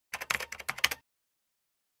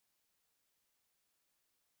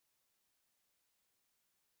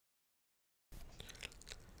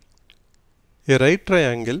A right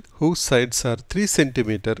triangle whose sides are 3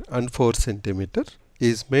 cm and 4 cm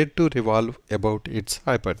is made to revolve about its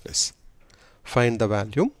hypotenuse. Find the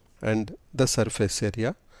volume and the surface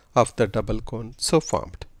area of the double cone so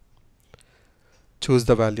formed. Choose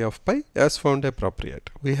the value of pi as found appropriate.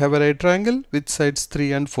 We have a right triangle with sides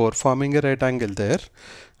 3 and 4 forming a right angle there,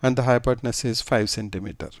 and the hypotenuse is 5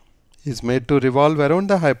 cm. Is made to revolve around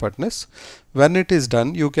the hypotenuse. When it is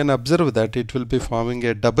done, you can observe that it will be forming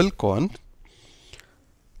a double cone,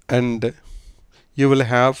 and you will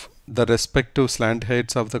have the respective slant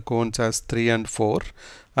heights of the cones as 3 and 4,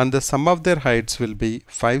 and the sum of their heights will be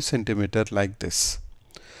 5 cm like this.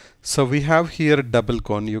 So we have here double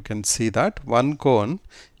cone. You can see that one cone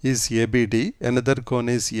is ABD, another cone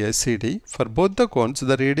is ACD. For both the cones,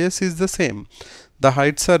 the radius is the same. The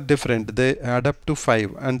heights are different. They add up to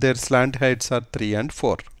 5 and their slant heights are 3 and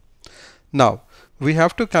 4. Now we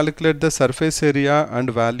have to calculate the surface area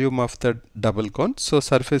and volume of the double cone. So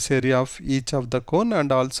surface area of each of the cone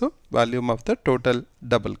and also volume of the total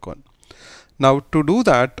double cone. Now to do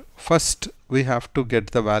that, first we have to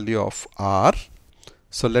get the value of R.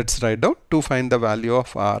 So let's write down to find the value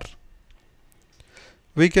of R.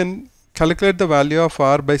 We can calculate the value of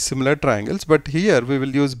R by similar triangles, but here we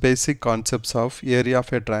will use basic concepts of area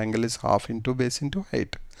of a triangle is half into base into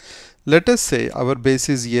height. Let us say our base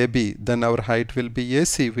is AB, then our height will be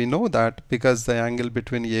AC. We know that because the angle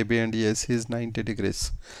between AB and AC is 90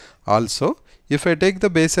 degrees. Also, if I take the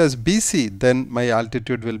base as BC, then my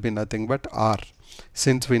altitude will be nothing but R.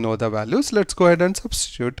 Since we know the values, let's go ahead and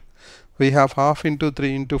substitute. We have half into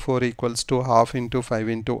 3 into 4 equals to half into 5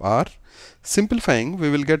 into R. Simplifying, we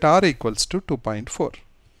will get R equals to 2.4.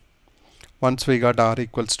 Once we got R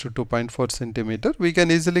equals to 2.4 centimeter, we can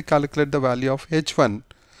easily calculate the value of H1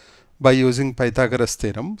 by using Pythagoras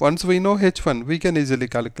theorem. Once we know H1, we can easily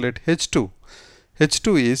calculate H2.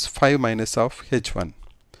 H2 is 5 minus of H1.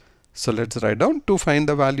 So let's write down to find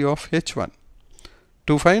the value of H1.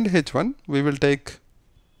 To find H1, we will take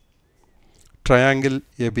triangle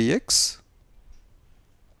ABX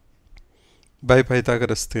by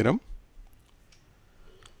Pythagoras theorem.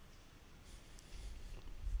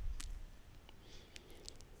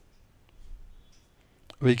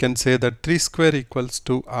 We can say that 3 square equals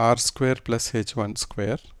to R square plus H1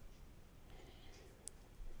 square.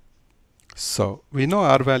 So we know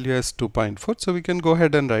R value as 2.4, so we can go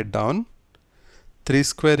ahead and write down 3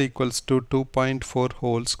 square equals to 2.4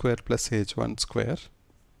 whole square plus H1 square.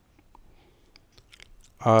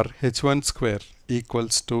 Our H1 square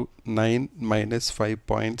equals to 9 minus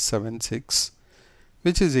 5.76,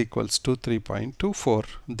 which is equals to 3.24.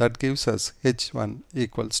 That gives us H1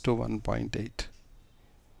 equals to 1.8.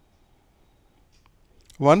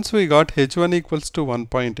 Once we got H1 equals to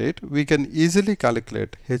 1.8, we can easily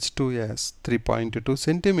calculate H2 as 3.2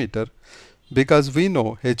 centimeter, because we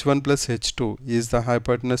know H1 plus H2 is the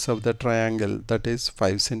hypotenuse of the triangle, that is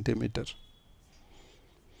 5 centimeter.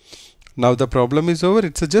 Now the problem is over.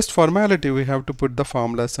 It's just formality. We have to put the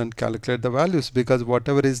formulas and calculate the values, because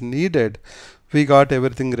whatever is needed, we got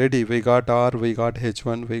everything ready. We got R, we got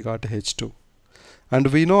H1, we got H2. And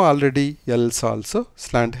we know already L's also.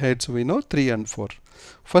 Slant heights we know 3 and 4.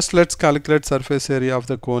 First let's calculate surface area of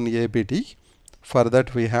the cone ABD. For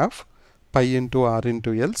that we have pi into R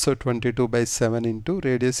into L. So 22 by 7 into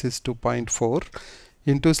radius is 2.4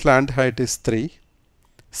 into slant height is 3.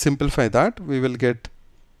 Simplify that, we will get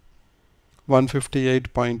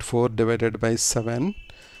 158.4 divided by 7,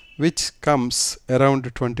 which comes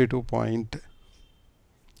around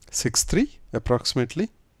 22.63 approximately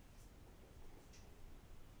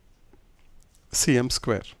cm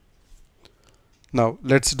square. Now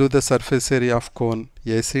let's do the surface area of cone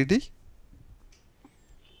ACD.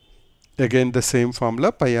 Again the same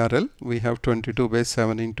formula, pi RL. We have 22 by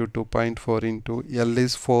 7 into 2.4 into L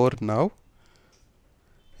is 4 now.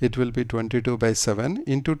 It will be 22 by 7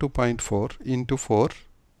 into 2.4 into 4.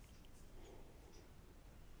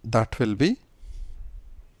 That will be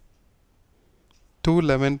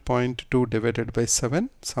 211.2 divided by 7,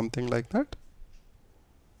 something like that.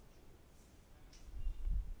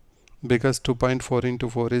 Because 2.4 into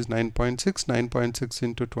 4 is 9.6, 9.6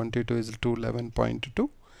 into 22 is 211.2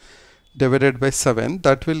 divided by 7.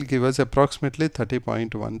 That will give us approximately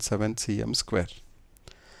 30.17 cm square.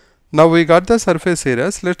 Now we got the surface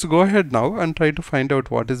areas. Let's go ahead now and try to find out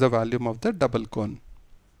what is the volume of the double cone.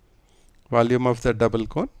 Volume of the double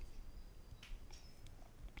cone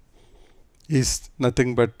is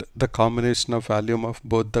nothing but the combination of volume of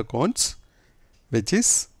both the cones, which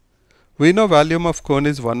is, we know volume of cone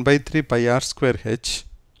is 1 by 3 pi R square H.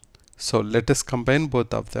 So let us combine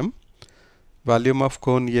both of them. Volume of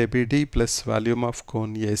cone ABD plus volume of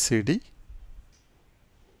cone ACD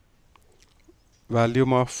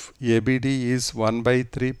volume of ABD is 1 by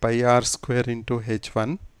 3 pi r square into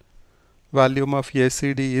H1. Volume of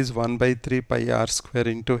ACD is 1 by 3 pi r square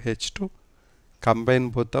into H2. Combine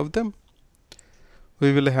both of them.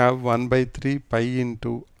 We will have 1 by 3 pi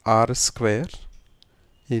into r square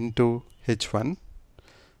into H1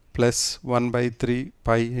 plus 1 by 3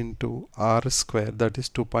 pi into r square, that is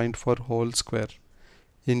 2.4 whole square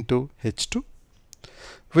into H2.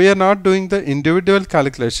 We are not doing the individual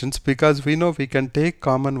calculations because we know we can take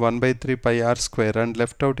common 1 by 3 pi r square and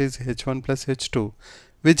left out is H1 plus H2,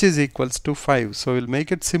 which is equals to 5. So we'll make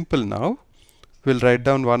it simple now. We'll write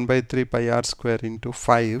down 1 by 3 pi r square into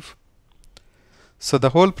 5. So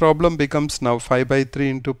the whole problem becomes now 5 by 3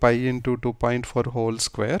 into pi into 2.4 whole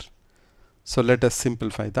square. So let us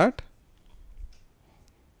simplify that.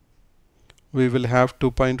 We will have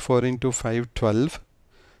 2.4 into 5, 12.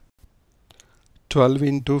 12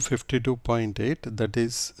 into 52.8, that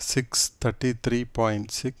is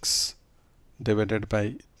 633.6 divided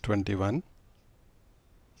by 21.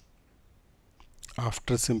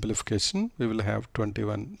 After simplification, we will have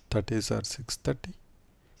 21 30s are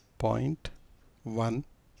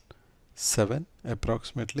 630.17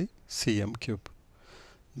 approximately cm cube.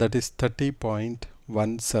 That is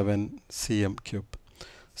 30.17 cm cube.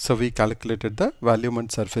 So we calculated the volume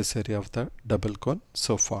and surface area of the double cone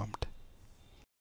so formed.